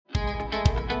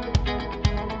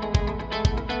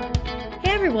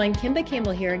everyone, Kimba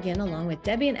Campbell here again along with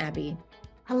Debbie and Abby.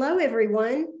 Hello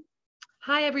everyone.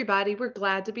 Hi everybody, we're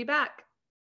glad to be back.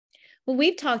 Well,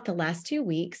 we've talked the last 2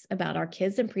 weeks about our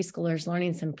kids and preschoolers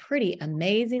learning some pretty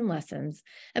amazing lessons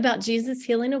about Jesus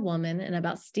healing a woman and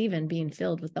about Stephen being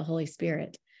filled with the Holy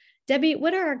Spirit. Debbie,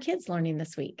 what are our kids learning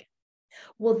this week?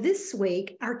 Well, this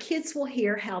week, our kids will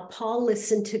hear how Paul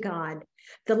listened to God.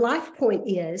 The life point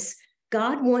is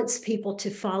God wants people to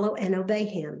follow and obey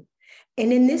him.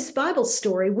 And in this Bible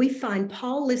story, we find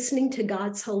Paul listening to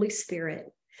God's Holy Spirit.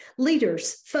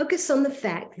 Leaders, focus on the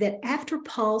fact that after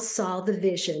Paul saw the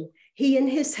vision, he and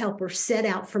his helpers set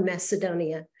out for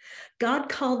Macedonia. God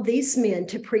called these men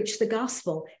to preach the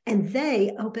gospel, and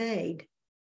they obeyed.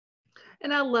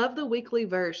 And I love the weekly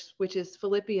verse, which is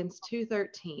Philippians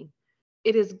 2:13.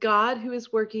 It is God who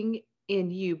is working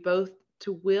in you both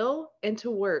to will and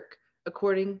to work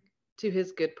according to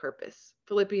his good purpose.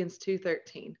 Philippians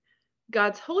 2:13.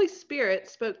 God's Holy Spirit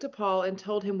spoke to Paul and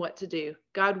told him what to do.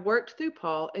 God worked through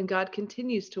Paul, and God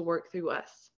continues to work through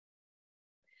us.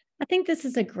 I think this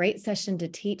is a great session to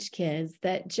teach kids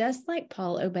that just like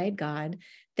Paul obeyed God,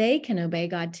 they can obey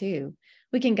God too.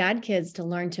 We can guide kids to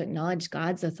learn to acknowledge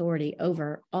God's authority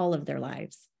over all of their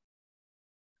lives.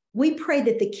 We pray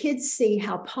that the kids see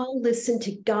how Paul listened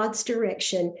to God's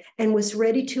direction and was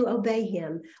ready to obey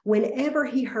him whenever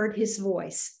he heard his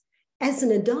voice. As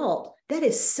an adult, that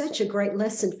is such a great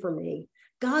lesson for me.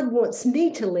 God wants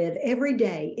me to live every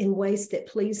day in ways that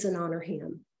please and honor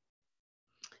him.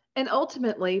 And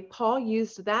ultimately, Paul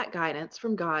used that guidance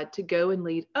from God to go and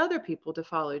lead other people to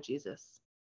follow Jesus.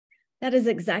 That is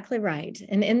exactly right.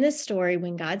 And in this story,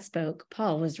 when God spoke,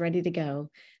 Paul was ready to go.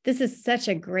 This is such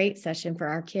a great session for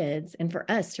our kids and for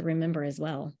us to remember as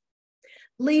well.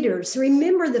 Leaders,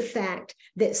 remember the fact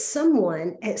that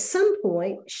someone at some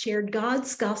point shared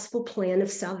God's gospel plan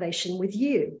of salvation with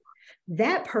you.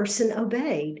 That person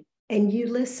obeyed and you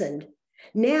listened.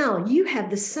 Now you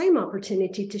have the same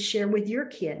opportunity to share with your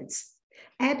kids.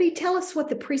 Abby, tell us what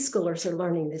the preschoolers are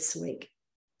learning this week.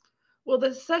 Well,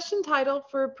 the session title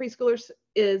for preschoolers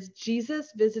is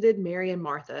Jesus Visited Mary and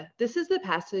Martha. This is the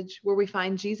passage where we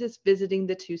find Jesus visiting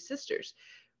the two sisters.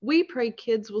 We pray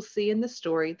kids will see in the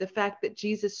story the fact that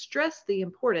Jesus stressed the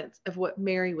importance of what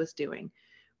Mary was doing.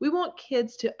 We want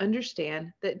kids to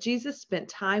understand that Jesus spent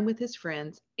time with his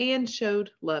friends and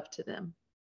showed love to them.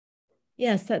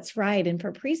 Yes, that's right. And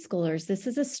for preschoolers, this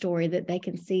is a story that they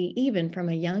can see even from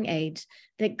a young age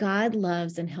that God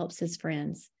loves and helps his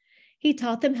friends. He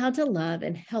taught them how to love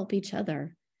and help each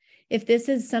other. If this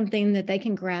is something that they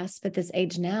can grasp at this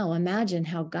age now, imagine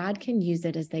how God can use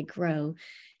it as they grow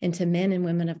into men and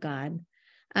women of God.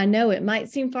 I know it might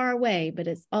seem far away, but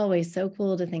it's always so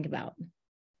cool to think about.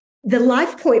 The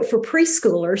life point for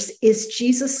preschoolers is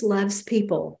Jesus loves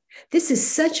people. This is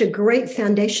such a great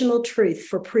foundational truth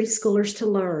for preschoolers to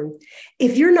learn.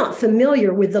 If you're not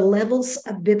familiar with the levels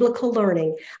of biblical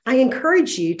learning, I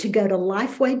encourage you to go to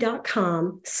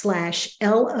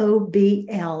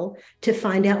lifeway.com/LOBL to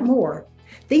find out more.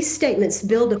 These statements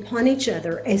build upon each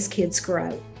other as kids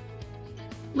grow.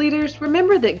 Leaders,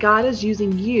 remember that God is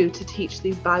using you to teach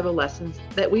these Bible lessons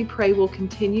that we pray will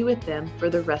continue with them for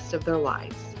the rest of their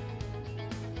lives.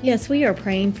 Yes, we are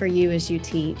praying for you as you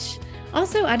teach.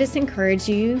 Also, I just encourage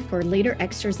you for leader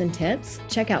extras and tips.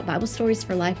 Check out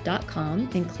BibleStoriesForLife.com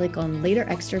and click on Leader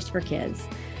Extras for Kids.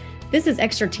 This is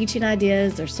extra teaching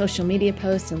ideas or social media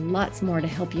posts and lots more to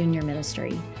help you in your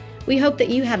ministry. We hope that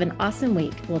you have an awesome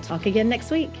week. We'll talk again next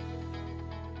week.